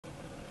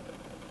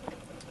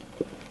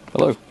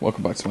Hello,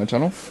 welcome back to my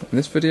channel. In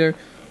this video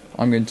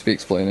I'm going to be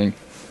explaining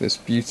this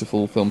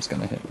beautiful film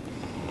scanner here.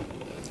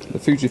 The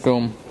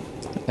FujiFilm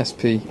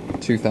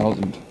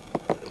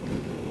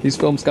SP2000. These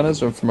film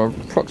scanners are from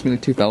approximately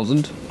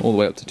 2000 all the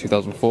way up to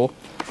 2004.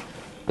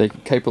 They're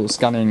capable of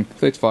scanning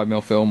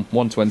 35mm film,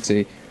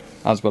 120,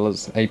 as well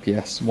as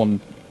APS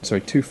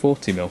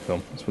 240mm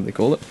film, that's what they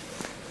call it.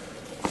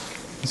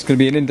 It's going to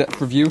be an in-depth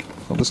review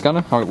of the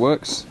scanner, how it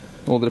works,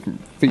 all the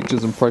different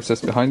features and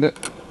process behind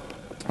it,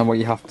 and what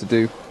you have to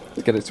do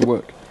to get it to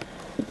work.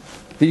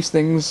 These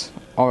things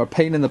are a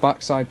pain in the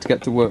backside to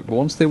get to work, but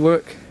once they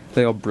work,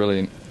 they are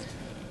brilliant.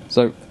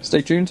 So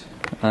stay tuned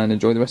and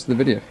enjoy the rest of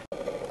the video.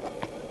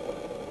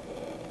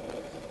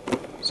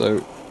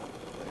 So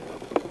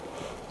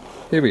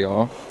here we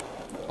are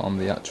on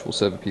the actual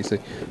server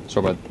PC.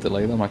 Sorry about the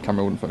delay there, my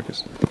camera wouldn't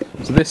focus.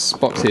 So this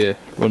box here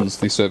runs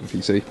the server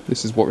PC.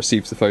 This is what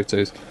receives the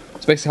photos.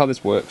 So basically how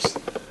this works,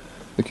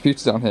 the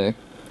computer down here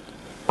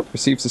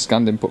receives the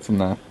scanned input from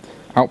there,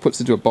 outputs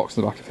into a box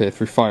in the back of here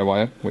through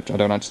Firewire, which I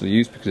don't actually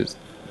use because it's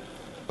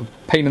a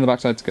pain in the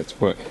backside to get to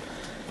work.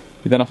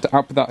 You then have to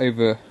output that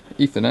over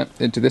Ethernet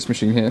into this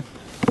machine here,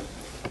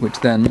 which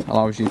then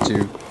allows you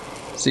to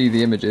see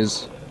the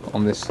images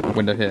on this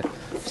window here.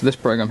 So this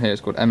program here is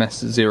called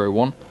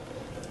MS01,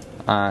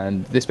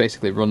 and this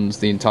basically runs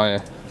the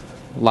entire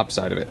lab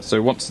side of it.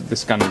 So once the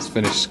scanner is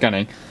finished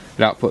scanning,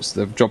 it outputs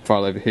the job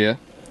file over here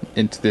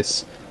into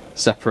this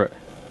separate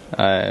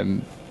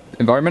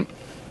environment.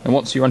 And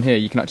once you're on here,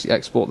 you can actually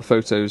export the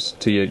photos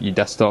to your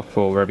desktop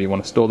or wherever you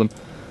want to store them.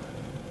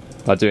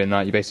 By doing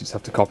that, you basically just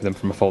have to copy them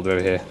from a folder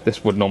over here.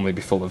 This would normally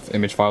be full of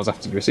image files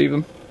after you receive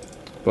them,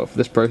 but for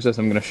this process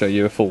I'm going to show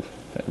you a full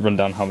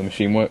rundown how the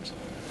machine works.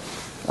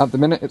 At the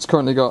minute it's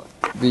currently got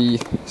the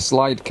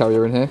slide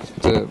carrier in here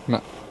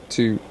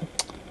to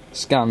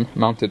scan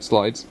mounted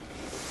slides.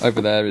 Over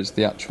there is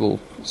the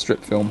actual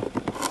strip film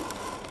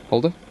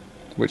holder,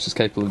 which is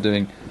capable of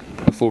doing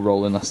a full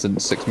roll in less than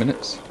 6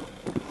 minutes.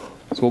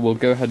 So what we'll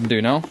go ahead and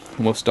do now,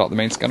 and we'll start the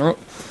main scanner up.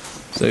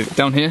 So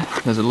down here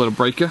there's a little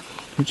breaker,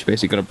 which you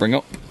basically got to bring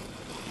up.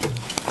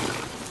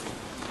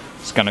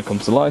 Scanner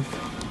comes to life.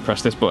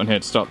 Press this button here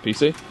to start the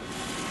PC.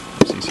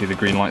 So you see the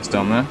green lights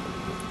down there.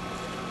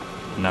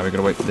 And now we've got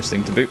to wait for this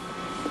thing to boot.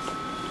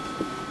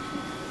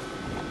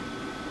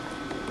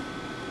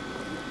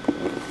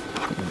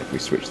 And then if we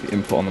switch the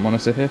input on the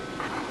monitor here,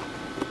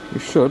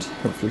 we should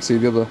hopefully see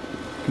the other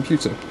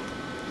computer.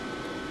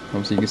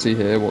 Obviously you can see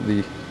here what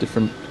the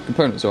different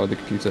components are of the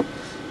computer.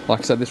 Like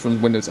I said, this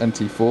runs Windows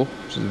NT4,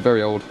 which is a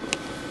very old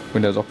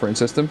Windows operating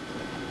system.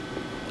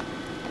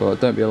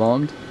 But don't be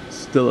alarmed, it's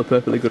still a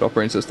perfectly good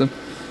operating system.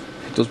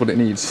 It does what it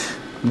needs,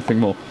 nothing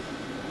more.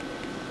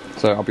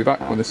 So I'll be back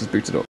when this is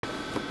booted up.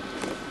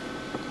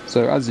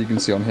 So as you can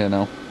see on here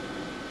now,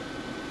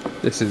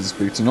 this is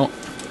booting up.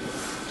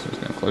 So I'm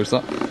just going to close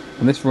that.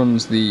 And this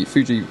runs the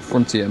Fuji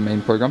Frontier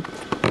main program.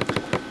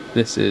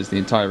 This is the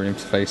entire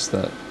interface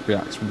that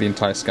reacts with the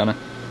entire scanner.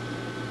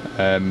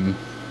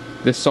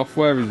 This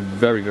software is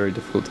very, very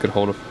difficult to get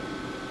hold of.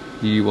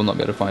 You will not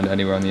be able to find it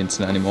anywhere on the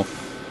internet anymore.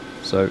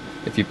 So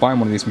if you buy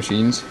one of these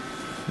machines,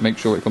 make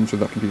sure it comes with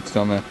that computer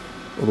down there.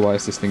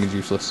 Otherwise this thing is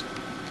useless.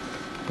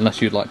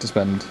 Unless you'd like to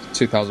spend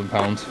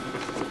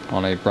 £2,000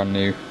 on a brand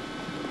new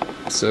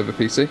server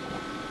PC,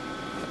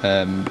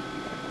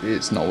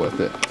 it's not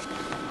worth it.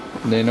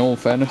 And in all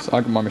fairness,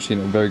 I got my machine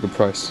at a very good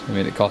price. I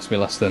mean, it cost me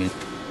less than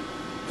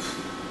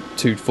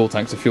 2 full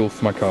tanks of fuel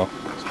for my car,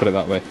 let's put it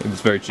that way. It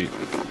was very cheap.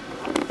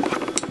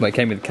 But it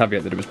came with the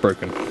caveat that it was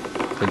broken.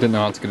 They didn't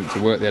know how to get it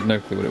to work, they had no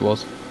clue what it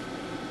was.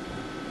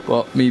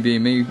 But me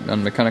being me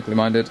and mechanically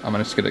minded, I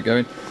managed to get it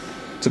going.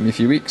 It took me a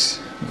few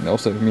weeks, and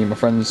also me and my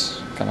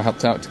friends kind of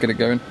helped out to get it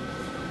going.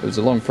 It was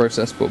a long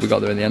process, but we got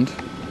there in the end.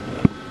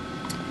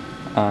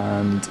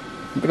 And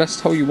I'm going to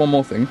tell you one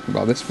more thing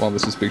about this while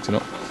this is booting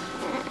up.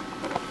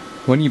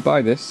 When you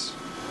buy this,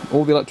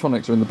 all the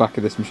electronics are in the back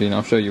of this machine.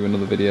 I'll show you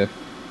another video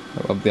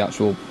of the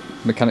actual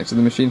mechanics of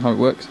the machine, how it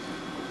works.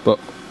 But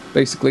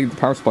basically the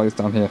power supply is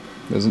down here.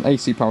 There's an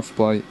AC power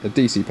supply, a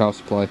DC power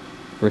supply,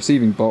 a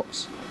receiving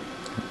box,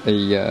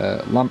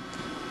 a lamp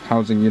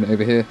housing unit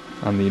over here,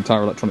 and the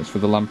entire electronics for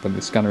the lamp and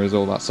the scanner is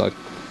all that side.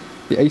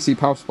 The AC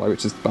power supply,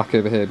 which is back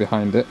over here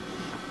behind it,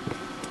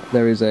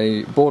 there is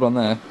a board on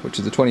there which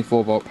is a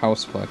 24-volt power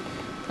supply,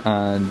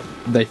 and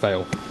they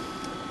fail.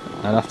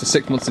 And after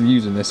 6 months of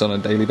using this on a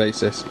daily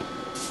basis,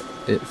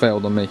 it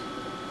failed on me,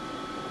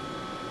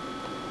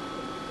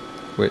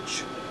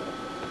 which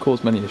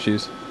caused many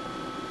issues.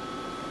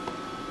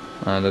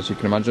 And as you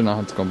can imagine, I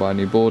had to go and buy a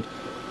new board.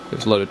 It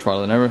was a load of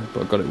trial and error,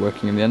 but I got it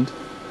working in the end.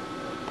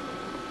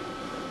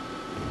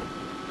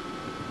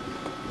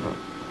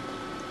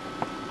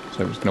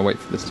 So I'm just going to wait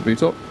for this to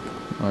boot up,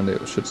 and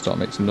it should start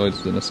making some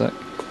noises in a sec.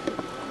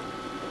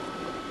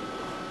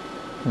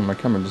 And my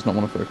camera does not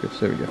want to focus,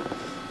 there we go.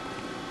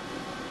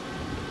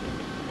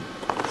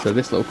 So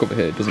this little cover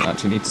here doesn't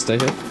actually need to stay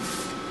here.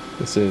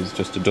 This is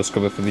just a dust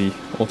cover for the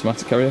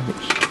automatic carrier,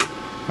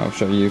 which I'll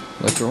show you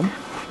later on.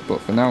 But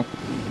for now,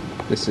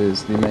 this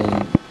is the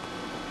main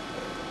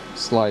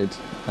slide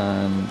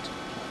and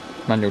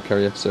manual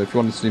carrier. So if you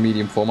wanted to do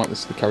medium format, this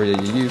is the carrier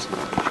you use.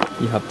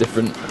 You have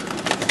different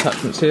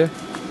attachments here.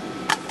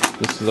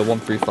 This is a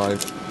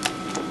 135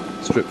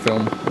 strip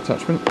film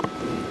attachment.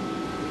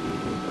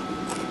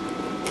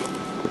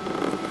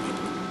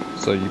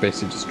 So you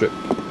basically just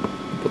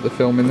put the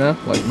film in there,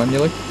 like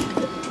manually.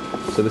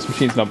 So this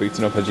machine's now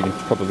booting up, as you can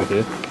probably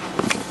hear.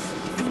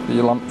 But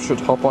your lamp should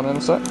hop on in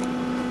a sec.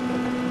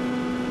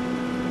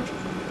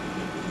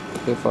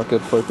 If I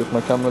could focus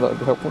my camera, that would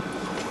be helpful.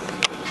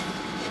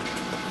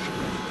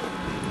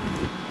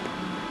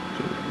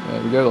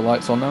 There we go, the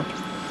light's on now.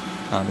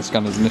 And the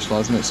scanner's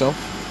initialising itself.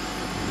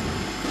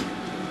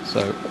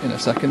 So in a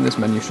second, this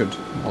menu should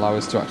allow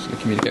us to actually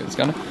communicate with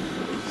the scanner.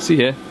 See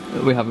here,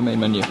 we have a main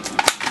menu.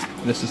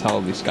 This is how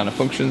the scanner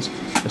functions.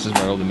 This is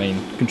where all the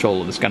main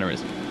control of the scanner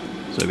is.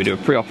 So we do a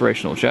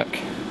pre-operational check.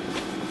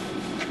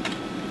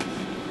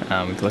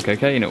 And we click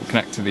OK, and it will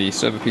connect to the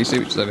server PC,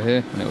 which is over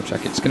here, and it will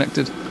check it's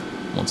connected.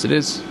 Once it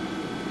is,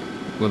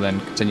 we'll then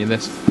continue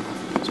this.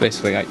 So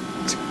basically, to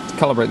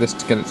calibrate this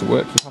to get it to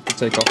work, you have to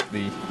take off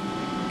the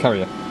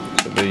carrier.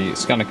 So the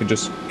scanner can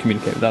just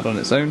communicate with that on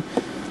its own.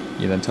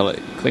 You then tell it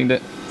cleaned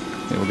it,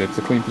 it will go to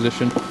the clean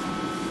position,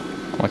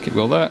 like it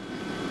will there.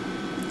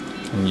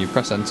 And you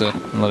press enter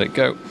and let it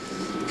go.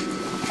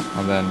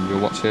 And then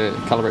you'll watch here, it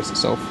calibrates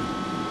itself.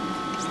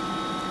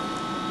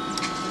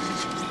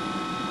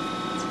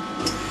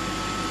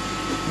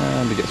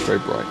 And it gets very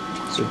bright.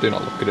 So do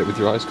not look at it with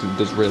your eyes because it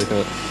does really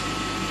hurt.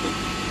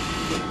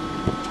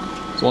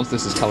 So once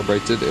this is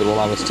calibrated, it will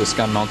allow us to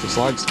scan mounted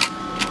slides.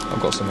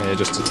 I've got some here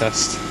just to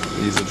test.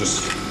 These are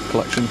just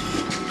collection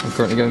I'm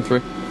currently going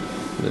through.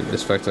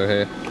 This photo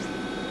here,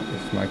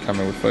 if my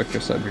camera would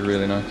focus, that'd be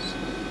really nice.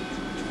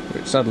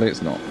 Which sadly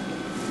it's not.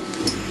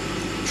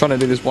 Trying to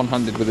do this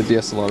one-handed with a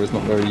DSLR is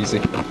not very easy.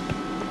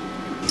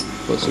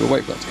 But so we'll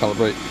wait for that to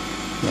calibrate,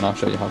 and then I'll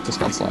show you how to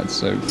scan slides.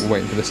 So we're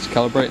waiting for this to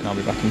calibrate, and I'll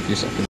be back in a few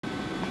seconds.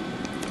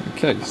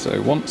 Okay,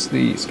 so once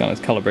the scanner's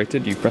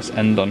calibrated, you press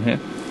end on here.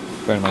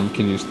 Bear in mind you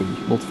can use the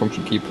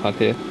multifunction keypad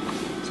here.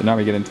 So now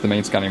we get into the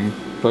main scanning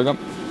program.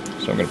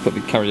 So I'm going to put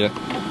the carrier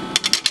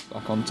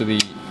back onto the,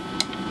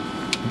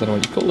 I don't know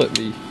what you call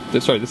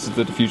it, sorry, this is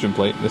the diffusion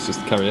plate, this is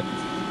the carrier.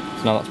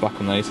 So now that's back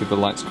on there, you see the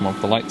lights come off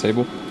the light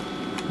table.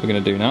 What we're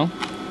going to do now,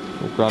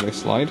 we'll grab a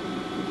slide,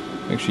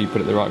 make sure you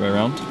put it the right way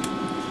around.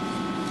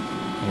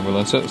 And we'll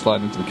insert the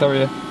slide into the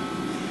carrier.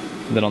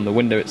 And then on the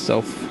window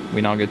itself,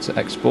 we now go to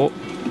export.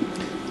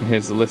 And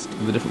here's the list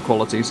of the different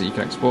qualities that you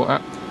can export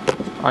at.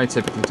 I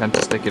typically tend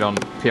to stick it on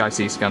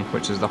PIC scan,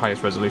 which is the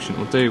highest resolution it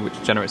will do, which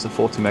generates a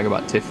 40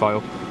 megabyte TIFF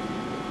file,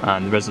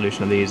 and the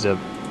resolution of these are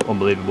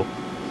unbelievable.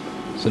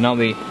 So now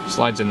the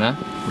slide's in there,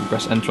 we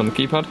press enter on the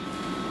keypad,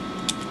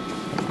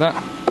 like that.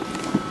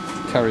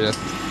 The carrier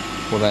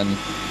will then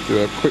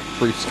do a quick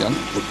brief scan,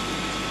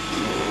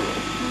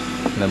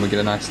 and then we get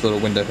a nice little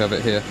window of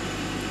it here.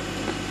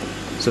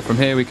 So from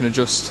here we can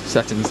adjust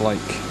settings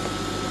like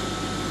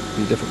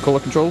the different colour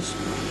controls.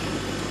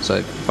 So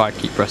if I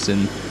keep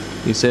pressing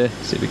these here,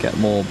 see if we get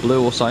more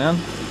blue or cyan.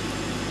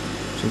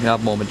 So we can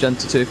have more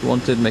magenta too if we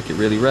wanted, make it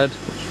really red,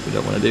 which we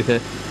don't want to do here.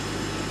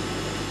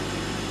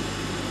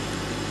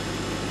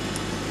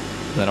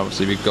 And then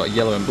obviously we've got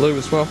yellow and blue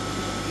as well.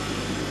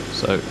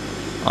 So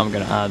I'm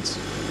going to add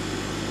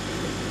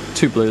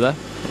 2 blue there.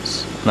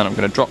 And then I'm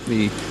going to drop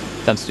the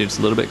density just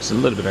a little bit because it's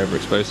a little bit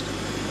overexposed.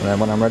 And then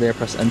when I'm ready I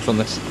press enter on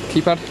this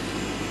keypad.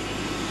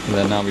 And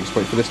then now we just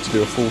wait for this to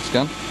do a full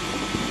scan.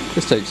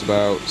 This takes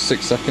about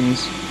 6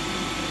 seconds.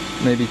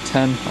 Maybe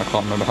 10, I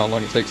can't remember how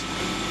long it takes.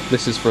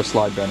 This is for a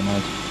slide, bear in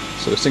mind.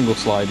 So a single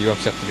slide, you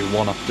obviously have to do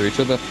one after each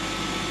other,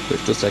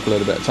 which does take a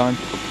little bit of time.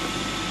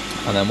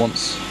 And then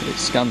once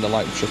it's scanned, the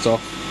light will shut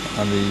off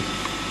and the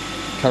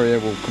carrier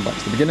will come back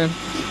to the beginning,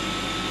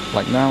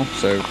 like now.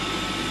 So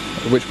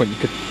at which point you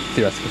could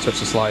theoretically touch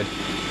the slide.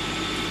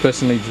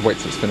 Personally, just wait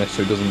till it's finished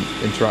so it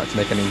doesn't interact to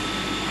make any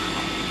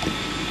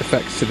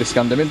effects to the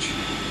scanned image.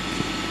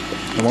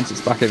 And once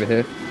it's back over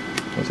here,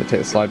 once I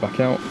take the slide back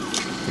out,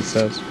 it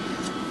says,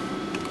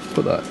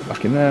 put that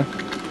back in there.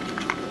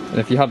 And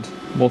if you had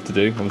more to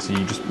do, obviously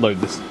you just load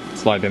this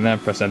slide in there,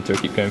 press enter,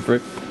 keep going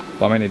through.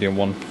 But I'm only doing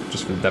one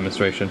just for the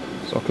demonstration.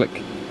 So I'll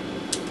click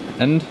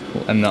end,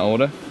 we'll end that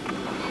order.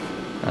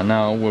 And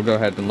now we'll go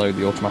ahead and load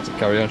the automatic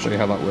carrier and show you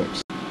how that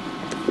works.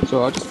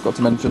 So I just forgot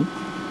to mention,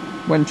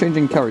 when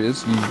changing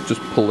carriers, you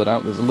just pull it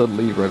out. There's a little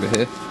lever over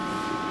here.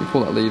 You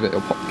pull that lever,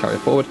 it'll pop the carrier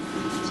forward.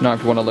 So now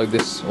if you want to load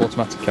this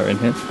automatic carrier in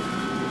here,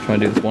 try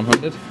and do this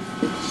one-handed.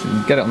 So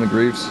you get it on the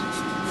grooves,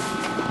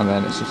 and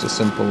then it's just as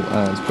simple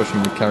as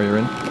pushing the carrier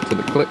in until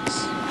it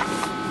clicks.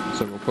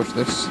 So we'll push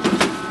this,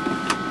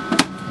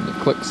 and it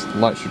clicks, the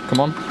light should come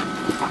on,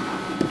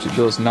 which it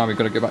does. Now we've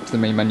got to go back to the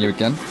main menu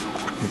again.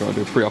 We've got to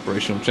do a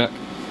pre-operational check,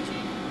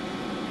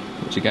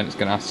 which again it's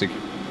going to ask to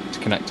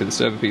connect to the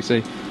server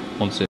PC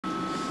once it...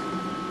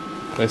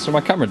 Okay, so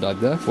my camera died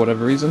there for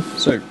whatever reason.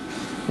 So,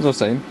 as I was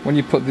saying, when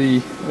you put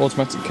the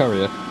automatic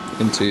carrier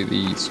into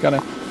the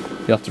scanner,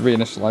 you have to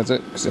reinitialize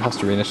it, because it has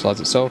to reinitialize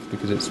itself,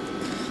 because it's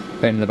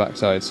a pain in the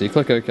backside. So you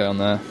click OK on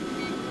there,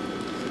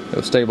 it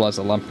will stabilize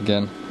the lamp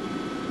again,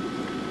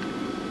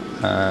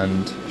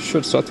 and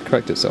should start to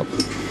correct itself.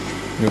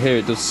 You'll hear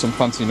it does some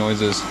fancy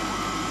noises.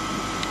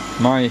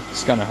 My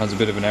scanner has a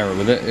bit of an error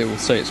with it. It will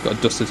say it's got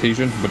a dust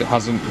adhesion, but it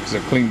hasn't, because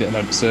I've cleaned it and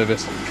had it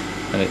serviced,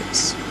 and it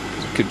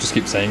could just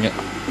keep saying it.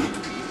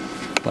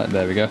 Like,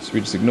 there we go. So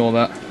we just ignore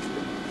that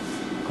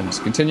and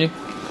just continue.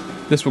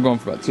 This will go on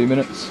for about 2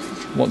 minutes.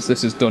 Once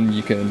this is done,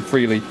 you can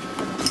freely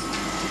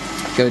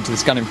go into the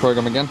scanning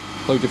program again,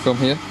 load your film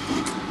here,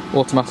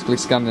 automatically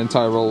scan the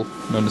entire roll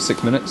in under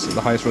 6 minutes at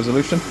the highest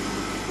resolution.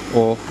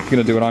 Or if you're going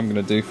to do what I'm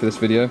going to do for this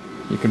video,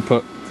 you can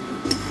put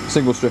a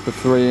single strip of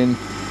 3 in,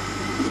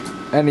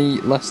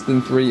 any less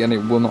than 3 and it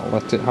will not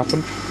let it happen.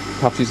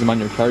 You have to use the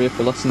manual carrier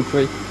for less than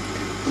 3.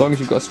 As long as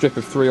you've got a strip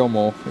of 3 or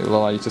more, it will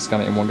allow you to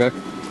scan it in one go.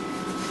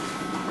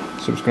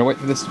 So I'm just going to wait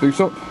for this to boot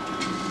up,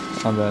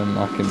 and then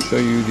I can show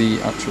you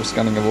the actual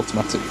scanning of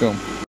automatic film.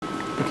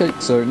 Okay,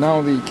 so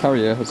now the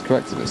carrier has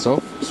corrected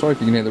itself. Sorry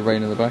if you can hear the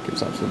rain in the back,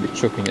 it's absolutely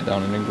chucking it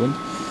down in England.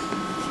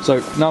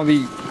 So now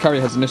the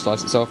carrier has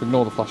initialised itself.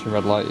 Ignore the flashing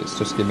red light, it's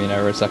just giving me an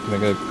error a second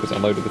ago because I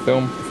loaded the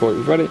film before it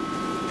was ready.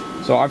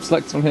 So I've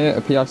selected on here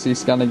a PIC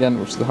scan again,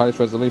 which is the highest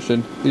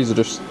resolution. These are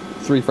just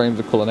 3 frames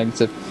of colour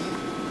negative.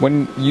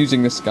 When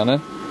using this scanner,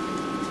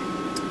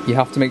 you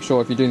have to make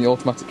sure if you're doing the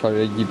automatic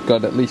carrier, you've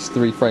got at least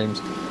 3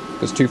 frames,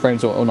 because 2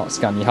 frames will not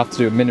scan. You have to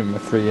do a minimum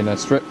of 3 in a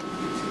strip,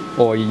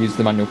 or you use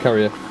the manual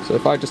carrier. So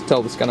if I just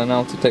tell the scanner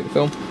now to take the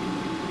film,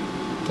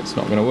 it's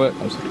not going to work.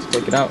 I just have to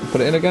take it out and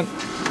put it in again.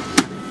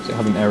 So I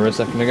had an error a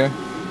second ago,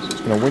 so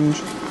it's going to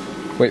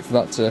whinge. Wait for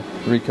that to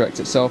recorrect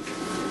itself.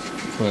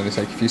 It'll only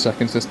take a few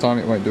seconds this time,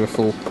 it won't do a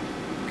full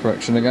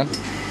correction again.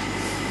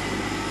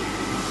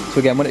 So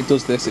again, when it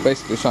does this, it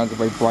basically shines a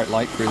very bright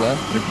light through there,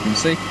 if you can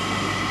see,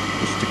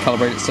 just to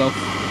calibrate itself.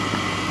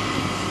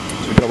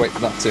 So we've got to wait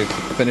for that to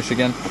finish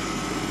again,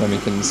 then we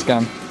can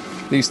scan.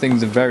 These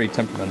things are very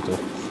temperamental.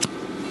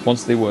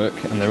 Once they work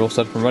and they're all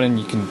set up and running,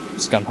 you can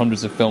scan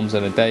hundreds of films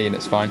in a day and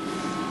it's fine.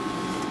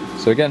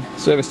 So again,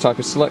 service type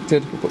is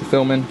selected, we'll put the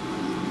film in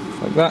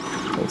like that,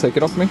 it'll take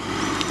it off me,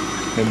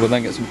 and we'll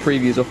then get some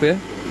previews up here.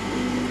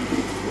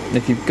 And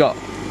if you've got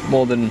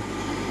more than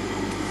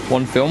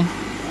one film,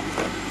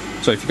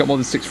 so if you've got more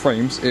than 6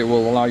 frames, it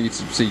will allow you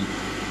to see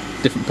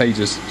different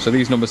pages. So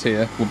these numbers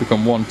here will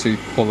become 1, 2,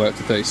 all the way up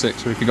to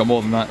 36. Or if you've got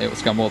more than that, it will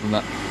scan more than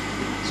that.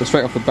 So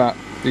straight off the bat,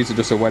 these are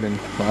just a wedding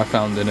that I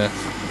found in a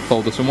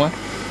folder somewhere.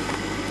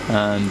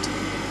 And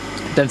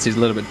density is a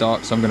little bit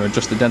dark, so I'm going to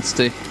adjust the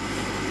density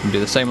and do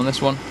the same on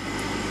this one.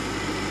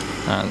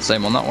 And the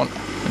same on that one.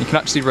 And you can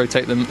actually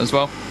rotate them as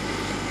well.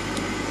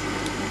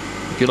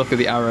 If you look at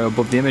the arrow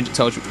above the image, it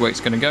tells you which way it's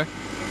going to go.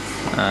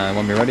 And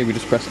when we're ready, we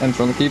just press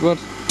enter on the keyboard.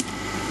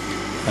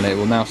 And it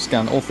will now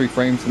scan all 3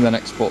 frames and then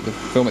export the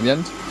film at the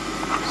end.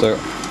 So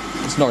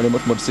it's not really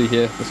much more to see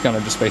here. The scanner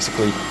just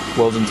basically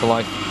whirls into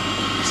life,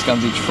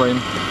 scans each frame,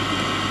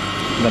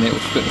 and then it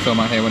will spit the film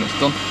out here when it's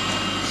done.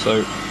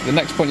 So the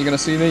next point you're going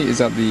to see me is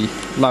at the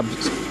lab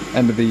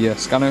end of the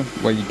scanner,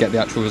 where you get the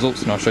actual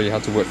results, and I'll show you how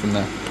to work from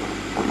there.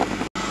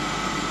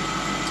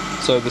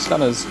 So the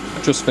scanner's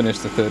just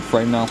finished the 3rd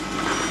frame now.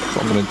 So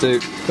what I'm going to do,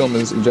 film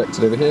is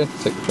injected over here,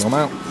 take the film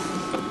out.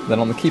 Then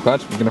on the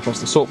keypad, we're going to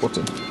press the sort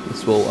button.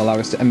 This will allow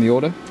us to end the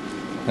order.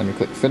 Then we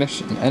click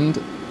finish and end.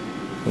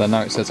 And then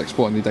now it says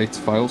exporting the data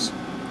files.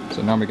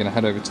 So now we're going to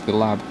head over to the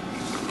lab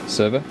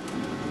server.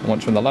 And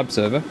once you're on the lab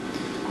server,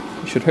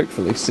 you should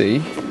hopefully see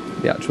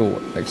the actual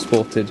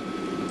exported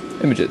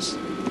images.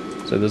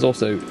 So there's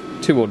also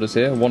 2 orders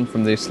here. One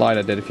from the slide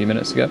I did a few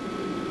minutes ago.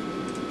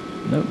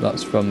 No,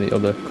 that's from the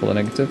other colour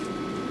negative.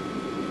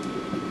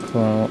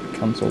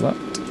 Cancel that.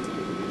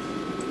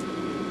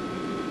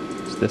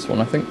 It's this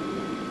one, I think.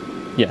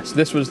 Yes,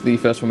 this was the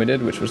first one we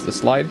did, which was the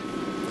slide.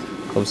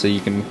 Obviously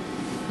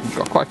you've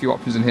got quite a few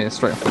options in here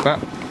straight off the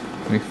bat.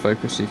 Let me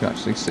focus so you can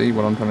actually see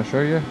what I'm trying to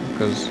show you,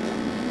 because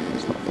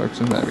it's not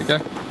focusing. There we go.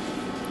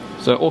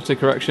 So auto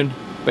correction,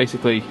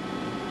 basically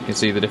you can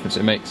see the difference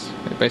it makes.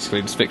 It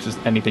basically just fixes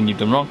anything you've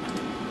done wrong.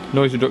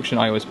 Noise reduction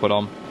I always put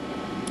on.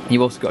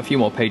 You've also got a few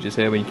more pages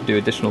here where you can do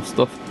additional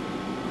stuff.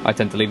 I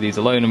tend to leave these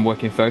alone and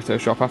work in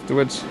Photoshop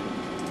afterwards.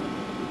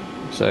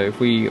 So if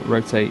we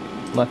rotate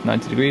left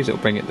 90 degrees, it'll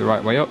bring it the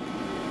right way up,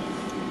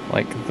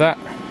 like that.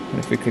 And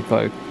if we click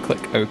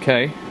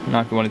OK,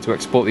 now if we wanted to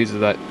export these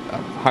as that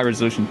high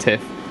resolution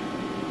TIFF,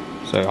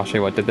 so I'll show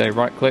you what I did there.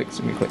 Right click,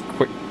 so we click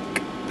quick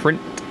print,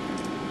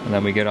 and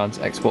then we go down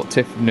to export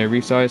TIFF, no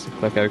resize,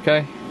 click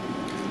OK.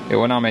 It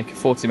will now make a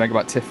 40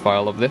 megabyte TIFF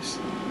file of this.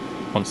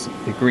 Once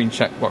the green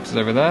checkbox is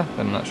over there,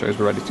 then that shows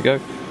we're ready to go.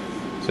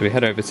 So we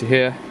head over to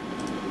here,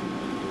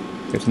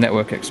 go to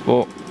network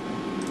export,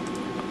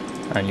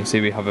 and you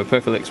see we have a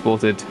perfectly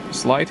exported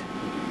slide.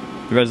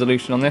 The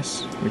resolution on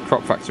this, the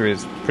crop factor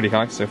is pretty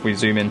high, so if we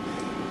zoom in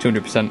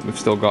 200%, we've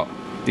still got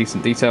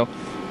decent detail.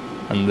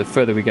 And the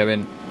further we go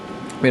in,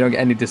 we don't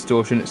get any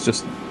distortion, it's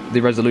just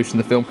the resolution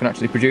the film can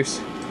actually produce.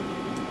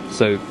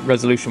 So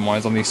resolution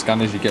wise on these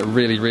scanners, you get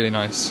really, really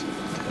nice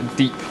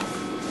deep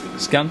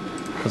scan,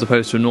 as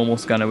opposed to a normal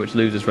scanner which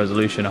loses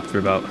resolution after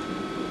about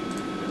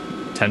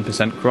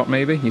 10% crop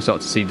maybe. You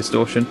start to see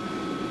distortion.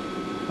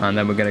 and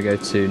then we're going to go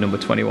to number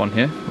 21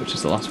 here, which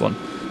is the last one,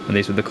 and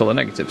these are the colour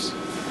negatives.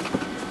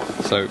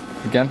 So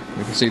again,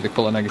 we can see the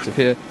colour negative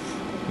here.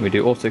 When we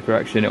do auto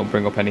correction, it'll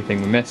bring up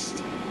anything we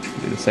missed.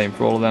 Do the same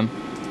for all of them.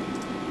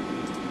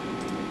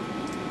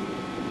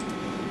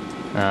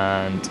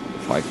 And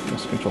if I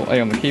press Control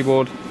A on the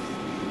keyboard,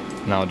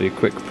 now I'll do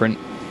quick print.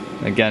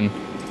 Again,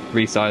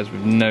 resize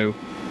with no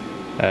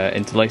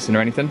interlacing or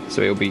anything,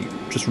 so it'll be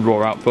just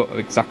raw output of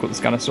exactly what the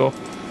scanner saw.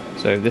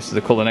 So this is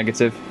the colour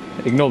negative.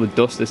 Ignore the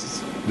dust.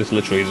 This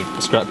literally is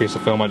a scrap piece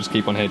of film I just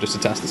keep on here just to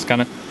test the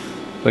scanner.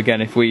 But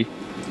again, if we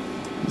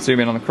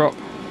zoom in on the crop,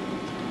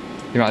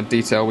 the amount of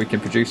detail we can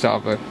produce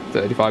out of a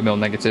 35mm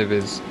negative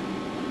is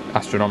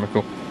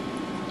astronomical.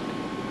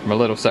 From a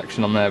little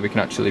section on there, we can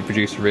actually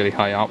produce a really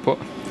high output.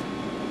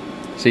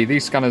 See,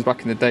 these scanners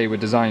back in the day were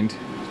designed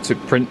to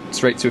print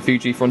straight to a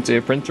Fuji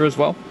Frontier printer as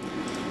well.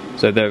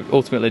 So they're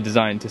ultimately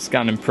designed to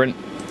scan and print.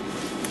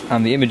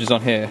 And the images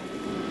on here,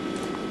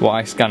 what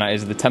I scan at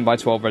is the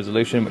 10x12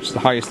 resolution, which is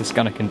the highest the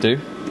scanner can do.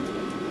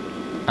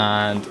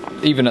 And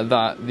even at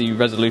that, the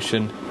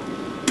resolution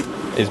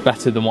is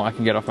better than what I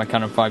can get off my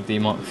Canon 5D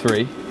Mark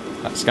III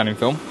at scanning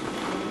film.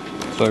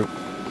 So